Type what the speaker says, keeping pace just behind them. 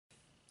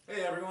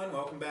Hey everyone,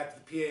 welcome back to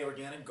the PA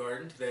Organic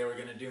Garden. Today we're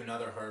going to do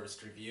another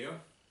harvest review.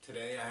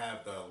 Today I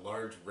have the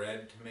large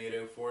red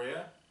tomato for you.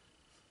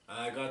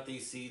 I got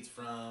these seeds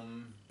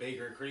from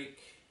Baker Creek,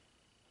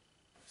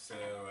 so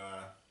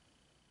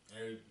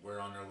they were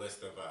on their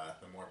list of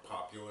the more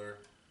popular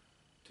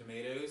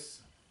tomatoes.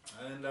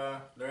 And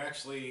they're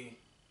actually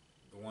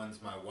the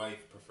ones my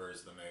wife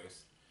prefers the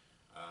most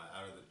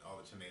out of all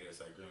the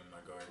tomatoes I grew in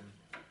my garden.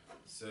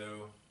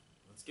 So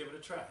let's give it a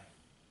try.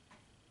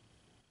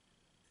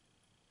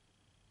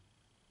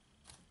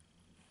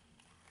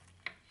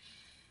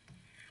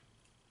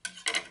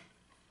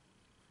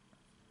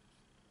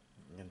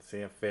 You can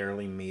see a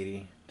fairly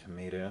meaty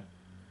tomato.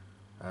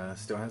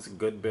 Still has a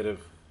good bit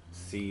of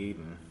seed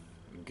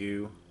and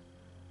goo,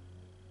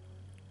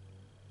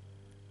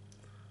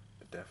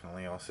 but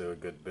definitely also a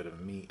good bit of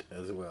meat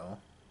as well.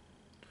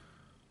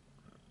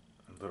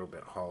 A little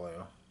bit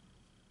hollow.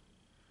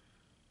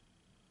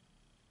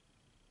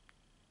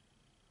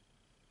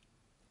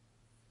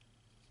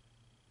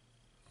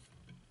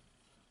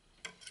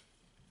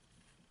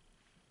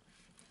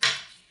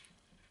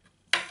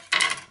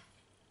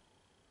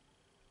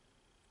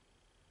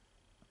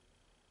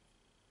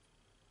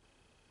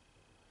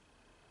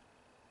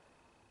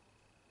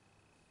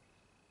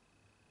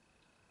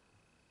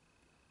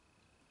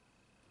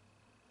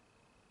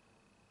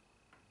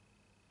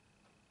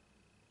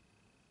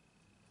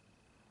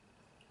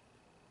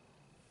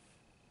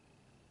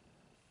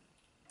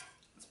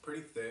 It's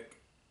pretty thick,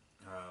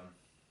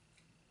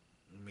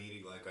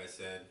 meaty like I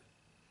said.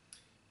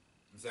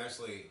 It's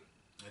actually,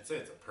 I'd say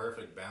it's a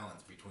perfect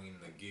balance between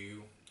the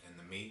goo and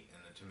the meat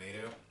and the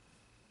tomato.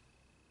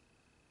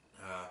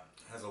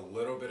 Has a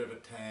little bit of a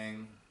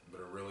tang,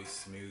 but a really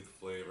smooth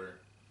flavor.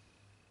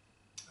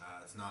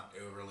 It's not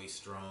overly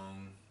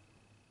strong,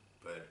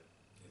 but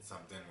it's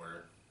something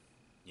where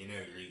you know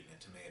you're eating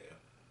a tomato.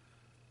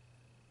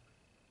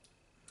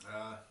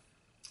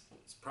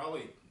 It's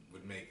probably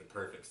would make the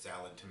perfect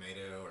salad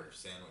tomato or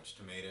sandwich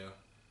tomato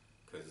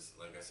because,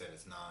 like I said,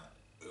 it's not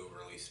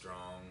overly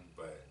strong,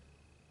 but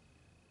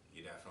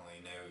you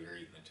definitely know you're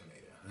eating a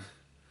tomato.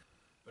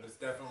 But it's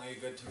definitely a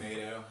good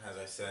tomato. As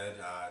I said,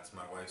 it's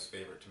my wife's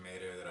favorite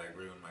tomato that I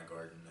grew in my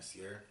garden this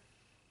year.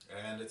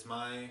 And it's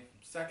my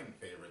second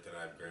favorite that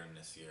I've grown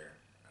this year.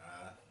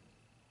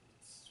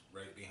 It's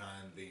right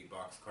behind the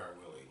Boxcar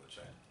Willie, which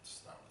I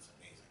just thought was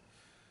amazing.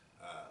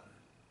 Uh,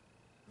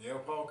 the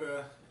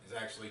Opalka is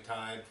actually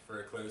tied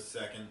for a close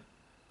second,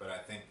 but I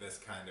think this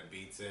kind of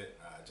beats it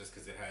just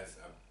because it has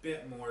a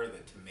bit more of the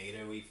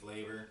tomatoey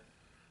flavor,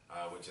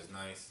 which is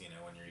nice. You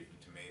know, when you're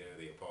eating tomato,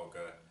 the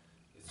Opalka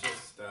is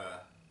just a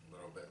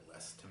little bit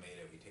less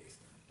tomatoey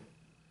tasting.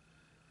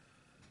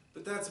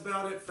 But that's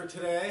about it for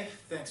today.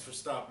 Thanks for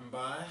stopping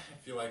by.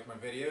 If you like my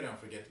video, don't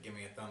forget to give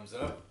me a thumbs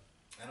up,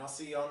 and I'll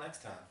see y'all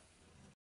next time.